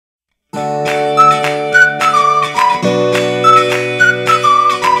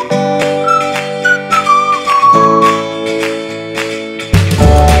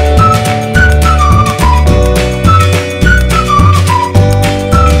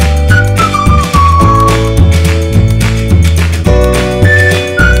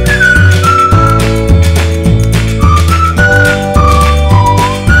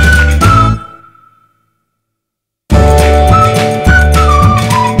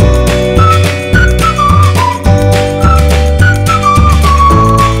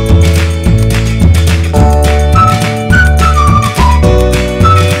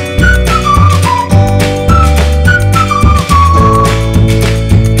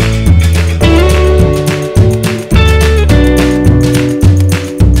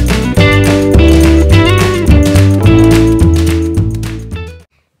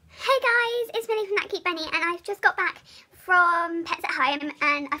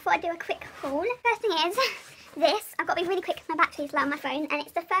thought I'd do a quick haul. First thing is this. I've got to be really quick because my battery's low on my phone, and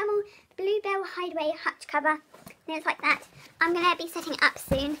it's the Thermal Bluebell Hideaway hutch cover. And it's like that. I'm going to be setting it up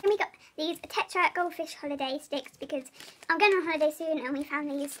soon. Then we got these Tetra Goldfish holiday sticks because I'm going on holiday soon and we found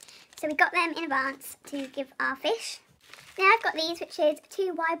these. So we got them in advance to give our fish. Then I've got these, which is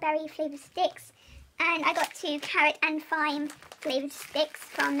 2 wild berry flavoured sticks. And I got 2 carrot and thyme flavoured sticks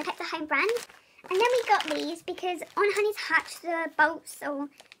from the Pet to Home brand. And then we got these because on Honey's hutch, the bolts, or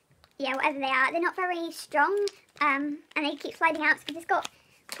yeah, whatever they are, they're not very strong. And they keep sliding out because it's got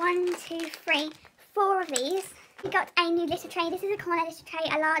 1, 2, 3, 4 of these. We got a new litter tray. This is a corner litter tray,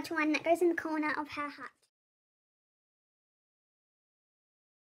 a large one that goes in the corner of her hut.